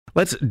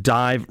Let's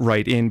dive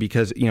right in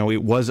because,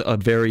 it was a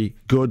very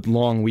good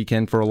long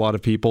weekend for a lot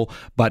of people,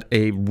 but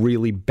a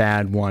really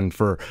bad one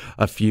for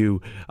a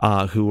few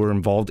who were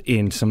involved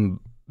in some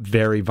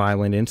very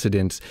violent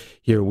incidents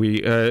here.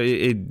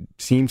 It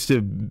seems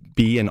to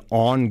be an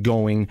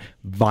ongoing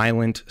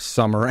violent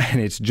summer,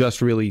 and it's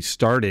just really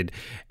started.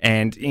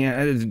 And,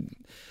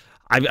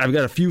 I've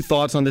got a few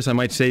thoughts on this I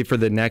might say for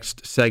the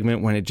next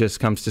segment when it just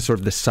comes to sort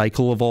of the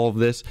cycle of all of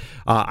this.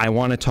 I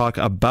want to talk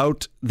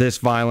about this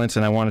violence,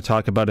 and I want to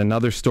talk about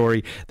another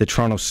story the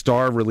Toronto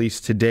Star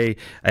released today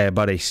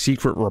about a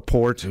secret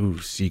report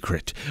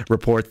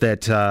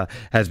that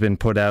has been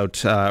put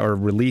out or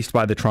released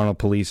by the Toronto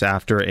Police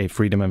after a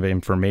Freedom of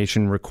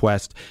Information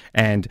request.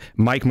 And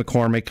Mike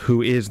McCormick,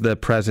 who is the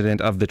president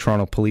of the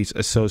Toronto Police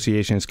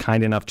Association, is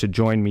kind enough to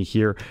join me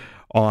here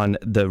on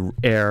the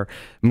air.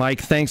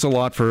 Mike, thanks a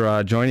lot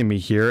for joining me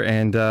here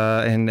and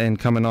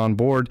coming on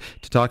board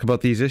to talk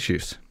about these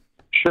issues.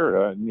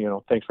 Sure.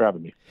 Thanks for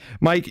having me.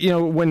 Mike,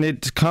 when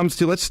it comes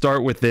to, let's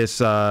start with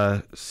this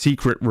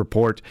secret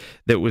report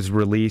that was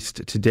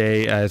released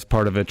today as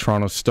part of a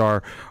Toronto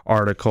Star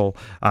article.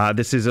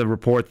 This is a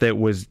report that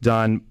was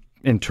done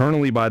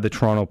internally by the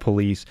Toronto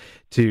Police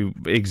to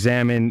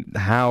examine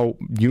how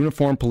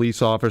uniformed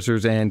police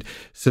officers and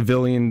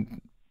civilian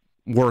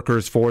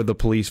workers for the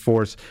police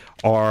force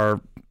are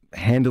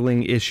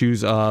handling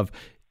issues of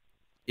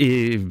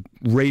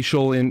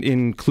racial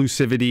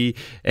inclusivity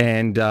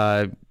and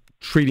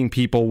treating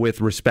people with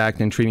respect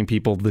and treating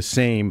people the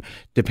same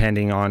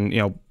depending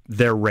on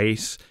their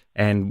race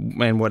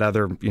and what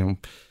other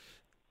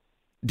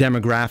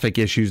demographic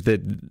issues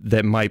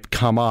that might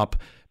come up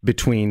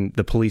between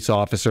the police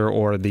officer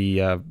or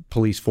the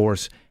police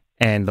force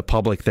and the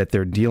public that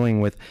they're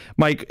dealing with.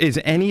 Mike, is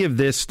any of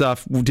this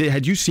stuff,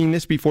 had you seen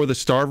this before the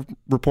Star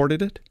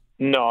reported it?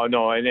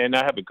 No, and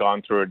I haven't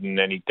gone through it in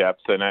any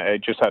depth, and I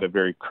just had a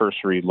very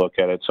cursory look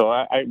at it, so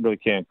I really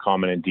can't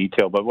comment in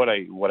detail. But what I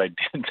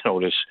did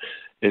notice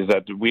is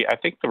that I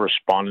think the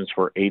respondents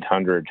were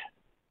 800.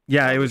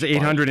 Yeah, it was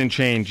 800 and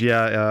change.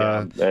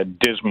 Yeah, a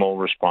dismal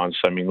response.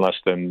 I mean, less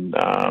than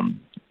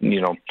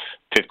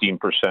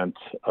 15%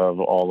 of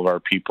all of our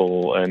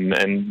people,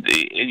 and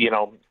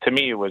to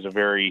me, it was a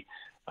very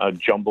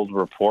jumbled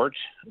report.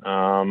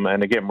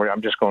 And again,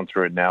 I'm just going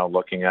through it now,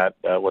 looking at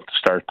what the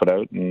Star's put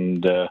out,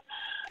 and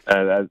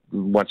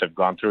once I've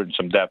gone through it in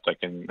some depth, I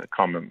can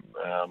comment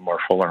more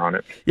fuller on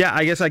it. Yeah,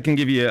 I guess I can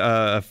give you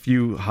a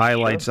few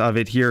highlights of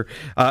it here.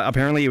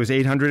 Apparently, it was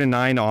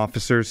 809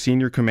 officers,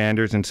 senior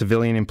commanders, and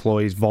civilian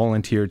employees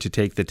volunteered to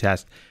take the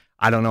test.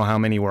 I don't know how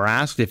many were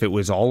asked, if it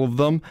was all of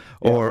them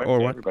or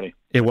what. Everybody.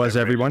 It was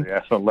everyone? Yeah,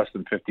 so less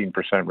than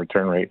 15%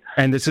 return rate.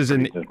 And this is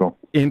an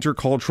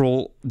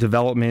intercultural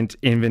development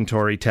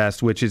inventory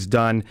test, which is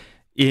done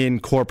in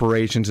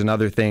corporations and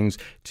other things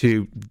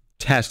to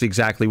test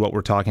exactly what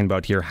we're talking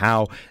about here,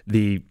 how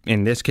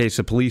in this case,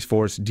 the police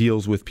force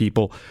deals with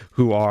people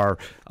who are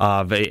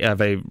of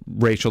a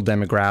racial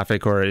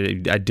demographic or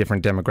a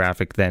different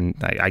demographic than,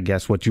 I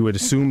guess, what you would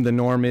assume the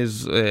norm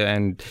is,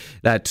 and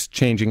that's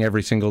changing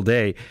every single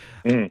day.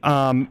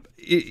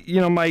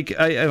 Mike,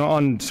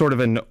 on sort of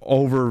an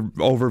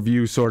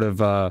overview sort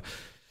of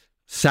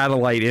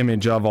satellite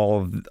image of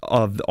all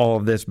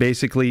of this,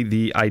 basically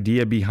the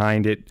idea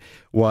behind it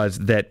was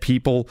that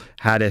people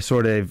had a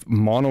sort of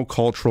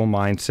monocultural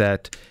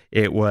mindset.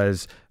 It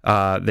was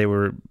they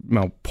were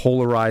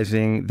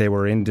polarizing, they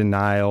were in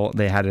denial,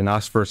 they had an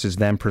us versus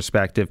them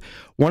perspective.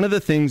 One of the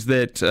things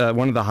that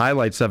one of the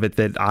highlights of it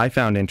that I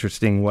found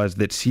interesting was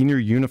that senior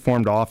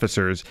uniformed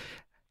officers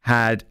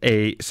had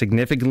a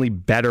significantly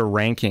better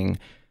ranking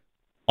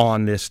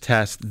on this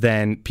test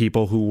than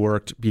people who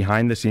worked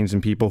behind the scenes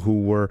and people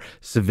who were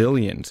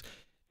civilians.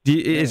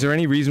 Is there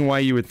any reason why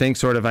you would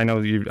think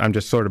I'm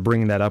just sort of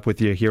bringing that up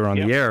with you here on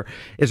the air.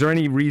 Is there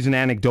any reason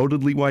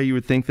anecdotally why you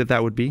would think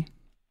that would be?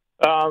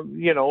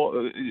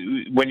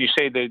 When you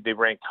say they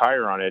ranked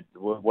higher on it,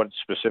 what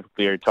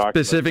specifically are you talking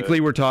about?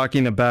 Specifically, we're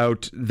talking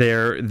about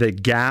the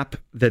gap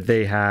that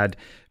they had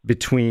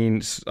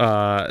between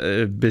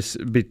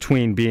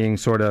being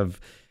sort of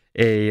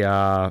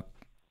a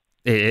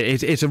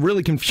it's a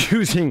really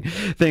confusing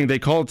thing. They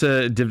call it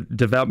a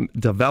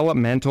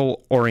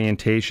developmental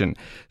orientation.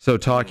 So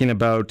talking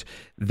about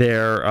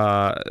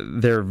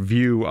their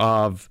view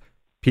of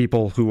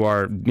people who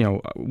are,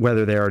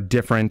 whether they are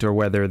different or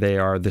whether they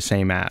are the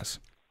same as.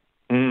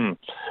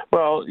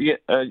 Well,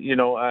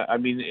 I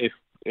mean,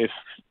 if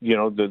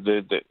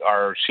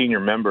our senior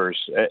members,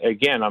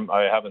 again,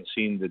 I haven't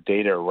seen the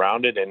data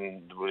around it,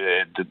 and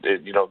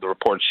the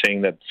report's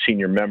saying that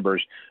senior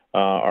members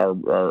are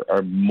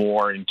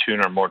more in tune,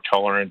 are more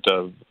tolerant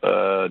of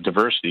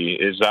diversity.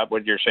 Is that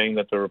what you're saying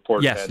that the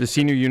report? Yes, the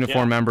senior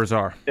uniform members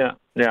are. Yeah,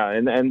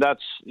 and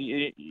that's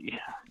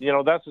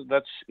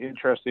that's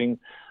interesting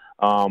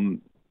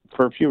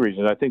for a few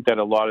reasons. I think that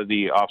a lot of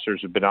the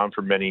officers have been on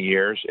for many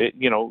years.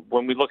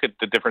 When we look at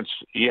the difference,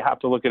 you have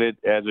to look at it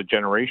as a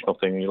generational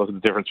thing. You look at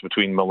the difference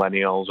between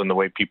millennials and the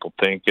way people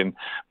think and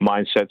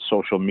mindset,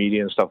 social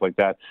media and stuff like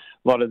that.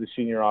 A lot of the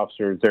senior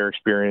officers, their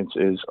experience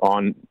is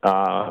on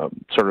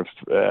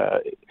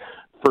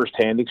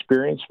first-hand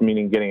experience,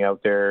 meaning getting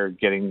out there,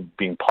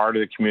 being part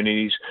of the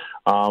communities.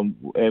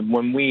 And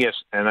when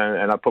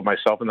I put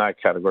myself in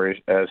that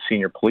category as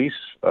senior police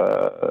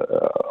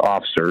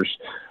officers,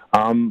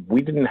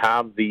 we didn't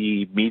have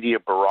the media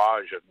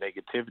barrage of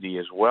negativity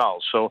as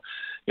well. So,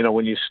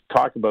 when you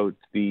talk about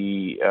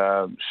the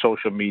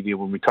social media,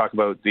 when we talk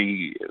about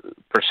the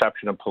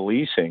perception of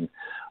policing,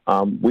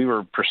 we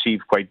were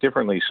perceived quite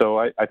differently. So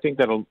I think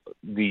that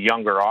the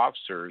younger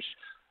officers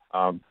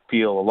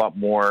feel a lot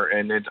more,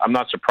 and I'm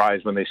not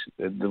surprised when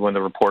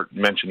the report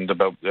mentioned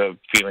about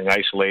feeling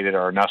isolated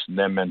or an us and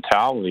them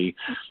mentality.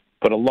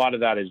 But a lot of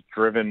that is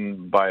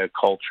driven by a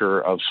culture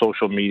of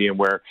social media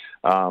where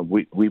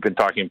we've been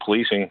talking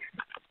policing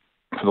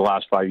for the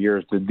last 5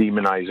 years, the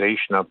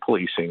demonization of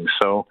policing.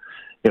 So,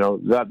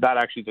 that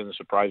actually doesn't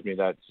surprise me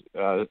that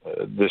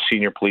the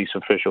senior police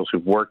officials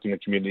who've worked in the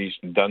communities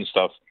and done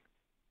stuff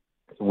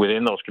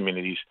within those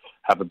communities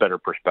have a better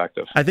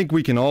perspective. I think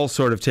we can all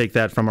sort of take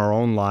that from our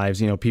own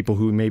lives. People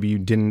who maybe you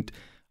didn't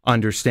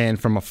understand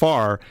from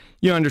afar,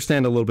 you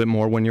understand a little bit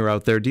more when you're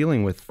out there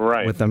dealing with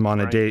them on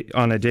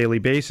a daily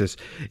basis.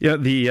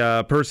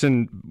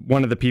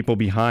 One of the people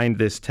behind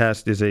this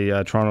test is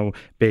a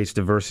Toronto-based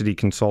diversity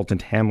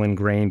consultant, Hamlin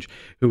Grange,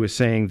 who is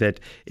saying that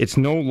it's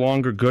no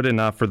longer good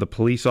enough for the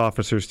police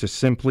officers to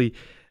simply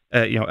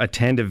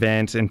attend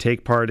events and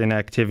take part in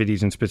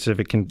activities in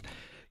specific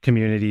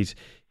communities.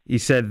 He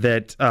said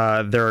that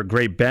there are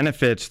great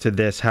benefits to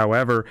this.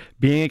 However,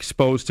 being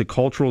exposed to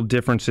cultural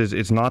differences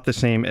is not the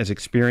same as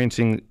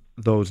experiencing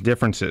those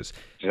differences.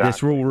 Exactly.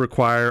 This will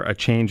require a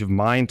change of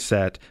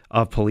mindset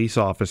of police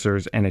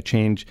officers and a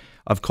change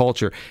of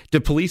culture.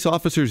 Do police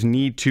officers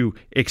need to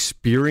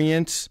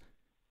experience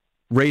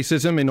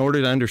racism in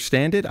order to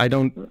understand it? I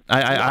feel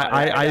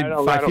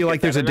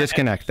like there's a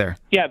disconnect there.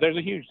 Yeah, there's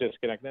a huge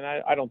disconnect, and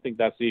I don't think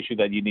that's the issue,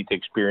 that you need to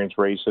experience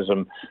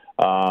racism,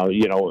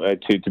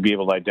 to be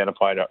able to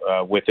identify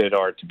with it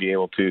or to be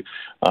able to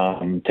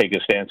take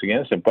a stance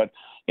against it. But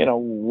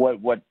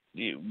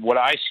what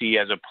I see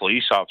as a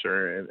police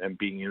officer and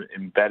being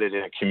embedded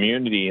in a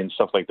community and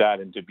stuff like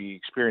that, and to be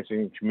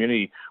experiencing the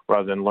community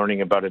rather than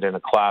learning about it in a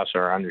class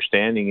or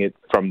understanding it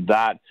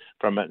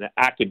from an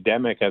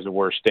academic, as it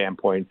were,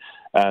 standpoint,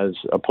 as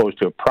opposed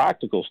to a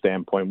practical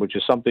standpoint, which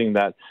is something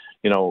that,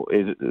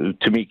 is,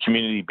 to me,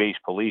 community-based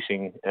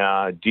policing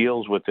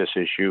deals with this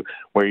issue,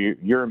 where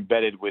you're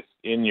embedded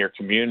within your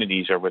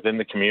communities or within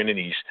the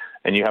communities,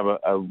 and you have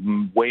a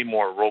way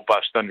more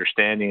robust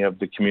understanding of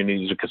the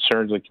communities, the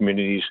concerns of the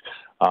communities,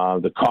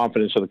 the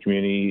confidence of the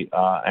community,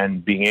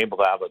 and being able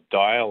to have a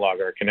dialogue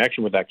or a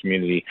connection with that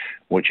community,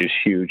 which is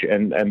huge.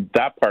 And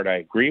that part I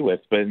agree with,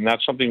 but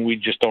that's something we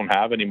just don't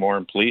have anymore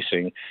in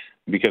policing,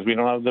 because we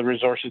don't have the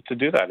resources to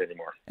do that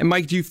anymore. And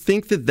Mike, do you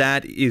think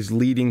that is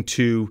leading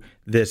to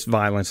this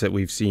violence that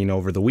we've seen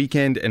over the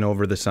weekend and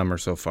over the summer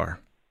so far?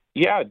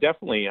 Yeah,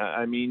 definitely.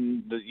 I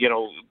mean,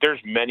 there's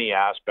many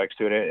aspects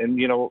to it. And,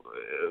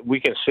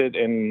 we can sit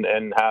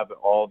and have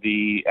all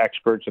the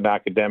experts and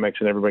academics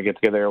and everybody get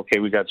together. Okay,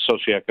 we got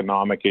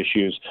socioeconomic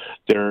issues.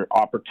 There are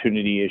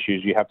opportunity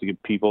issues. You have to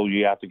get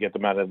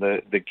them out of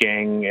the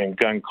gang and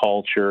gun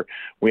culture.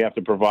 We have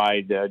to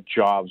provide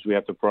jobs. We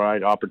have to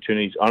provide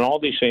opportunities on all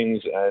these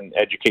things, and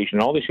education.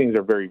 All these things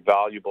are very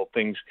valuable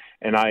things,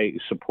 and I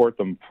support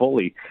them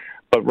fully.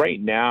 But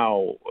right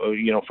now,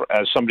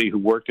 as somebody who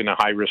worked in a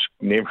high-risk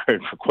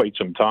neighborhood for quite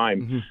some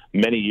time,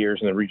 many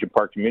years in the Regent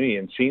Park community,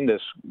 and seen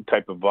this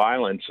type of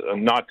violence,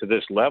 not to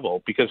this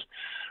level, because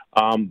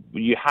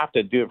you have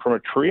to do it from a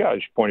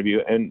triage point of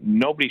view, and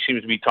nobody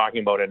seems to be talking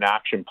about an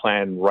action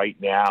plan right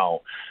now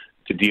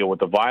to deal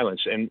with the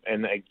violence. And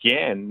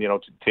again,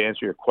 to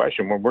answer your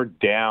question, when we're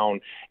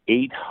down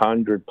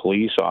 800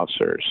 police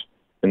officers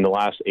in the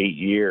last 8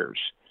 years,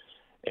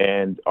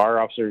 and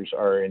our officers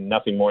are in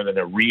nothing more than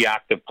a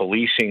reactive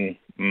policing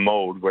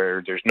mode,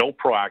 where there's no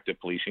proactive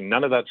policing,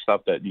 none of that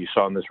stuff that you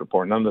saw in this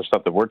report, none of the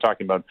stuff that we're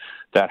talking about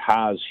that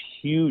has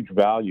huge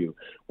value,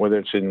 whether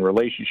it's in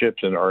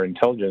relationships and our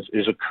intelligence,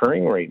 is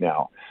occurring right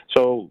now.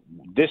 So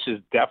this is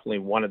definitely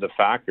one of the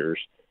factors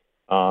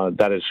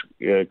that is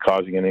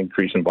causing an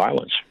increase in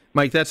violence.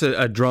 Mike, that's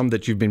a drum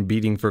that you've been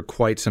beating for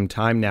quite some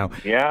time now.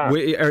 Yeah.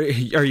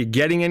 Are you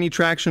getting any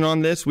traction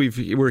on this?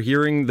 We're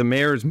hearing the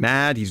mayor's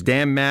mad. He's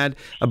damn mad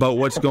about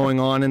what's going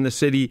on in the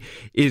city.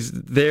 Is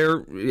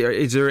there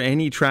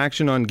any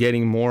traction on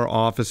getting more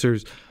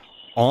officers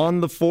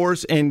on the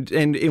force? And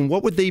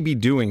what would they be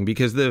doing?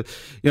 Because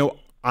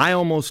I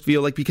almost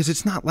feel like, because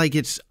it's not like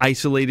it's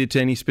isolated to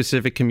any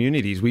specific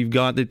communities. We've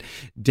got it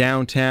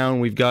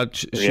downtown. We've got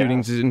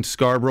shootings in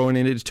Scarborough and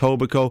in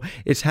Etobicoke.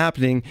 It's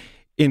happening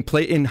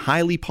in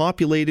highly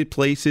populated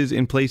places,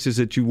 in places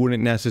that you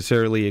wouldn't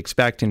necessarily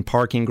expect, in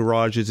parking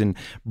garages and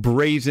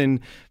brazen,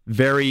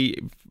 very,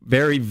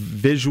 very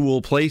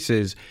visual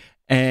places.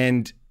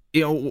 And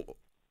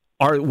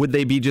would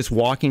they be just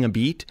walking a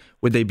beat?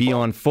 Would they be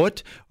on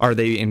foot? Are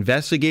they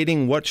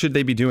investigating? What should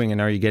they be doing?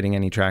 And are you getting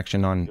any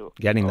traction on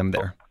getting them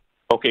there?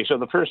 Okay, so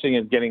the first thing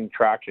is getting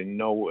traction.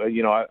 No,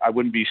 I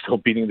wouldn't be still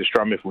beating this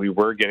drum if we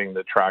were getting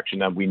the traction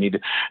that we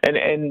needed.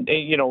 And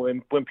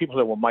when people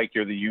say, well, Mike,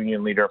 you're the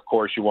union leader, of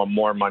course you want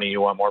more money,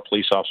 you want more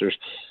police officers.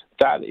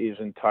 That is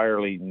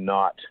entirely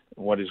not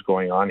what is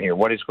going on here.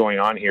 What is going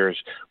on here is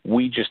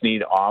we just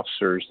need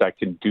officers that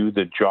can do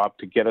the job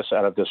to get us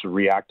out of this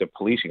reactive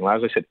policing.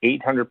 As I said,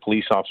 800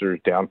 police officers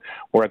down.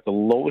 We're at the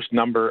lowest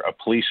number of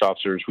police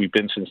officers we've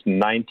been since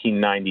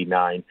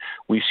 1999.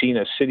 We've seen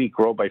a city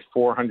grow by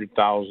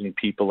 400,000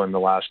 people in the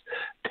last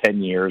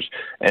 10 years.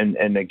 And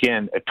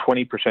again, at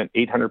 20%,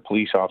 800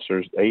 police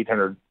officers,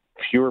 800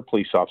 fewer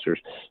police officers.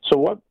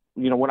 So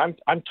when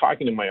I'm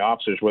talking to my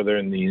officers, whether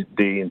in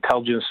the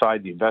intelligence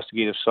side, the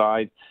investigative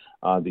side,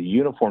 the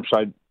uniform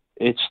side,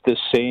 it's the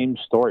same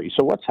story.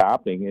 So what's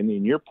happening,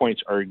 and your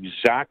points are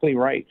exactly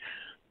right.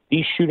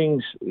 These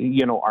shootings,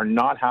 are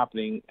not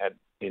happening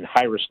in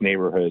high-risk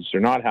neighborhoods.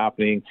 They're not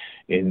happening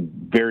in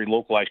very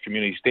localized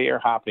communities. They are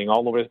happening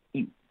all over.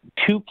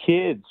 2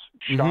 kids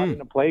shot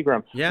in a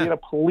playground. Yeah. We had a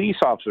police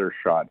officer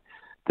shot.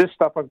 This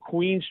stuff on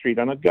Queen Street,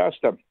 on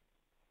Augusta,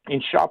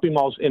 in shopping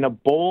malls, in a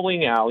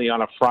bowling alley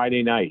on a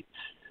Friday night.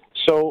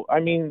 So, I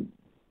mean,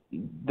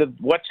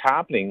 what's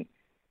happening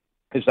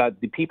is that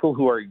the people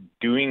who are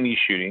doing these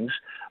shootings,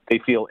 they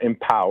feel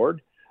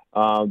empowered,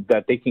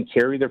 that they can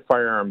carry their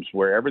firearms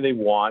wherever they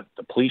want.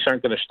 The police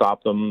aren't going to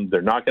stop them.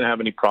 They're not going to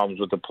have any problems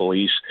with the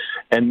police.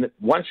 And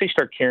once they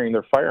start carrying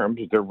their firearms,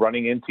 they're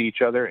running into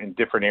each other in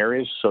different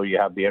areas. So you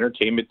have the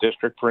entertainment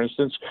district, for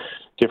instance.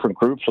 Different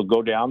groups will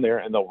go down there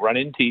and they'll run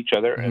into each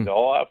other and they'll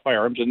all have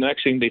firearms. And the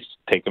next thing, they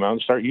take them out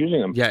and start using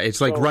them. Yeah,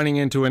 it's like running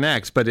into an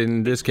ex, but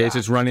in this case,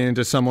 it's running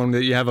into someone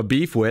that you have a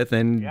beef with,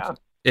 and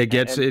it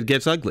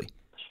gets ugly.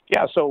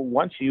 Yeah, so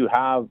once you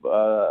have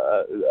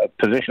a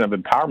position of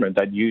empowerment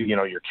that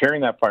you're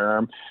carrying that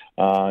firearm,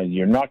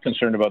 you're not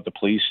concerned about the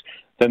police,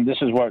 then this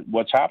is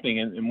what's happening.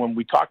 And when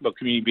we talk about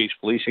community-based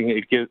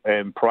policing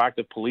and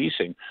proactive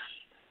policing,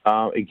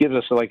 it gives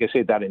us, like I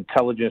say, that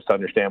intelligence to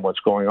understand what's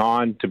going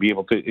on, to be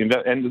able to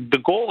invest. And the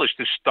goal is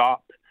to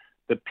stop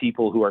the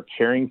people who are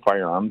carrying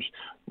firearms,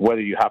 whether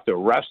you have to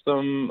arrest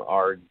them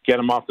or get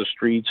them off the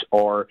streets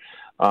or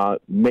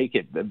make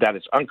it that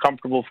it's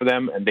uncomfortable for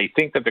them and they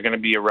think that they're going to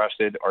be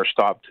arrested or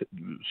stopped,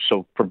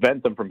 so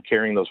prevent them from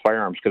carrying those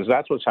firearms, because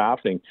that's what's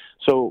happening.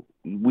 So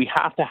we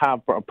have to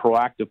have a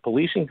proactive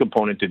policing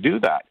component to do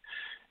that,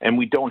 and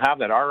we don't have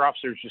that. Our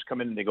officers just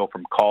come in and they go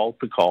from call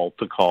to call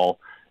to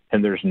call,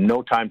 and there's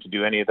no time to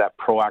do any of that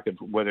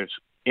proactive, whether it's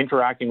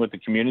interacting with the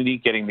community,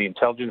 getting the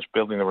intelligence,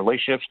 building the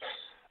relationships,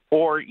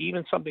 or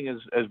even something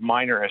as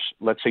minor as,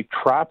 let's say,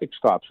 traffic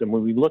stops. And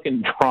when we look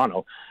in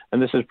Toronto,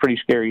 and this is pretty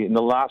scary, in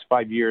the last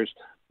 5 years,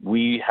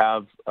 we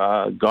have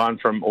gone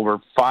from over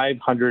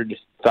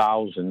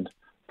 500,000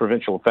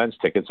 provincial offense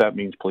tickets. That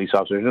means police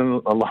officers,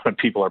 and a lot of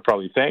people are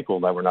probably thankful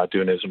that we're not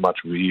doing as much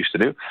as we used to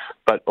do,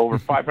 but over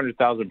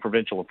 500,000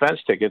 provincial offense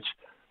tickets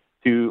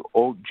to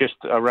just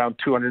around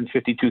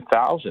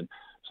 252,000.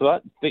 So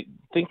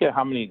think of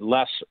how many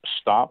less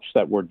stops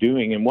that we're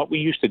doing and what we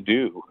used to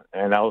do.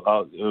 And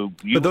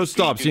but those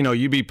stops,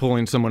 you'd be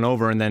pulling someone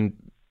over and then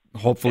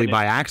hopefully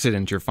by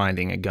accident you're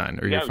finding a gun.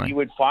 Or you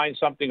would find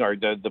something, or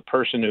the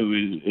person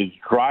who is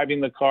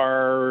driving the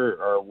car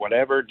or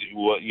whatever,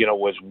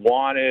 was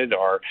wanted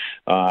or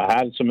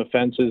had some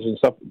offenses and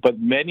stuff. But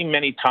many,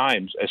 many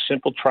times a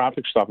simple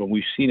traffic stop, and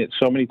we've seen it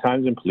so many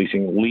times in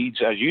policing,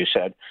 leads, as you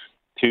said,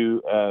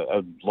 to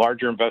a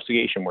larger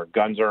investigation where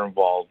guns are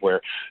involved, where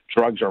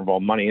drugs are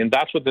involved, money. And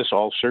that's what this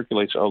all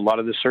circulates. A lot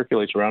of this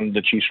circulates around,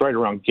 the chief's right,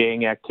 around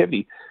gang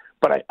activity.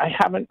 But I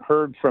haven't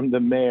heard from the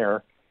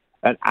mayor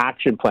an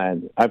action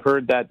plan. I've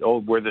heard that,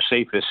 we're the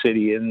safest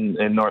city in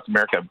North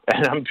America.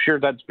 And I'm sure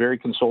that's very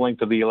consoling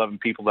to the 11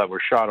 people that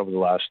were shot over the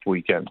last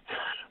weekend.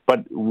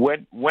 But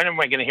when am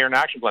I going to hear an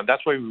action plan?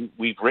 That's why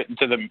we've written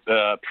to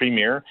the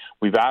premier.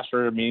 We've asked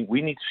for a meeting.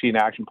 We need to see an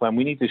action plan.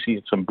 We need to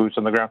see some boots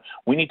on the ground.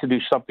 We need to do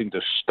something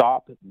to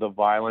stop the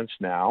violence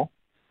now,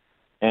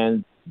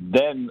 and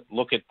then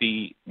look at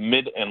the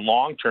mid and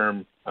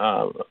long-term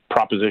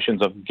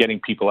propositions of getting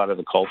people out of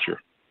the culture.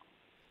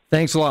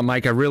 Thanks a lot,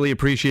 Mike. I really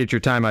appreciate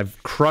your time.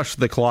 I've crushed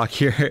the clock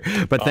here,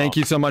 but thank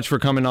you so much for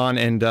coming on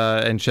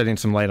and shedding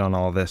some light on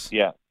all of this.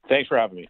 Yeah, thanks for having me.